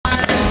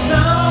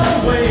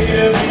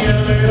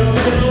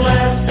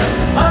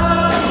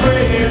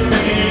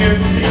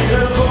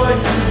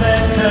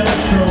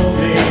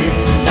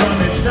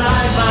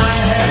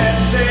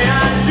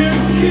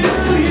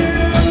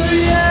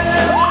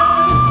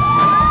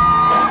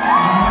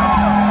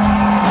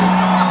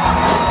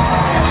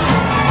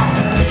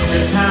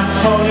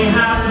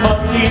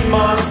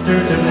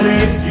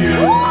you.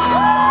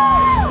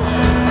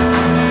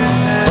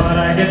 But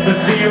I get the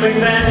feeling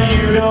that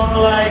you don't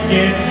like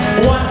it.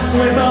 What's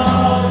with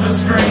all the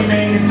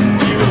screaming?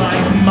 You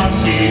like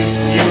monkeys,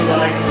 you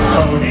like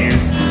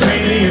ponies.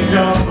 Maybe you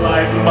don't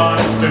like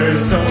monsters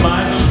so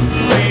much.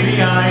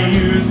 Maybe I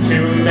use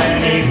too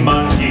many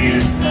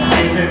monkeys.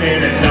 Isn't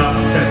it enough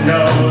to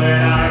know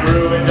that I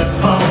ruined a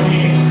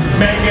pony?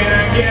 Making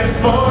a gift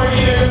for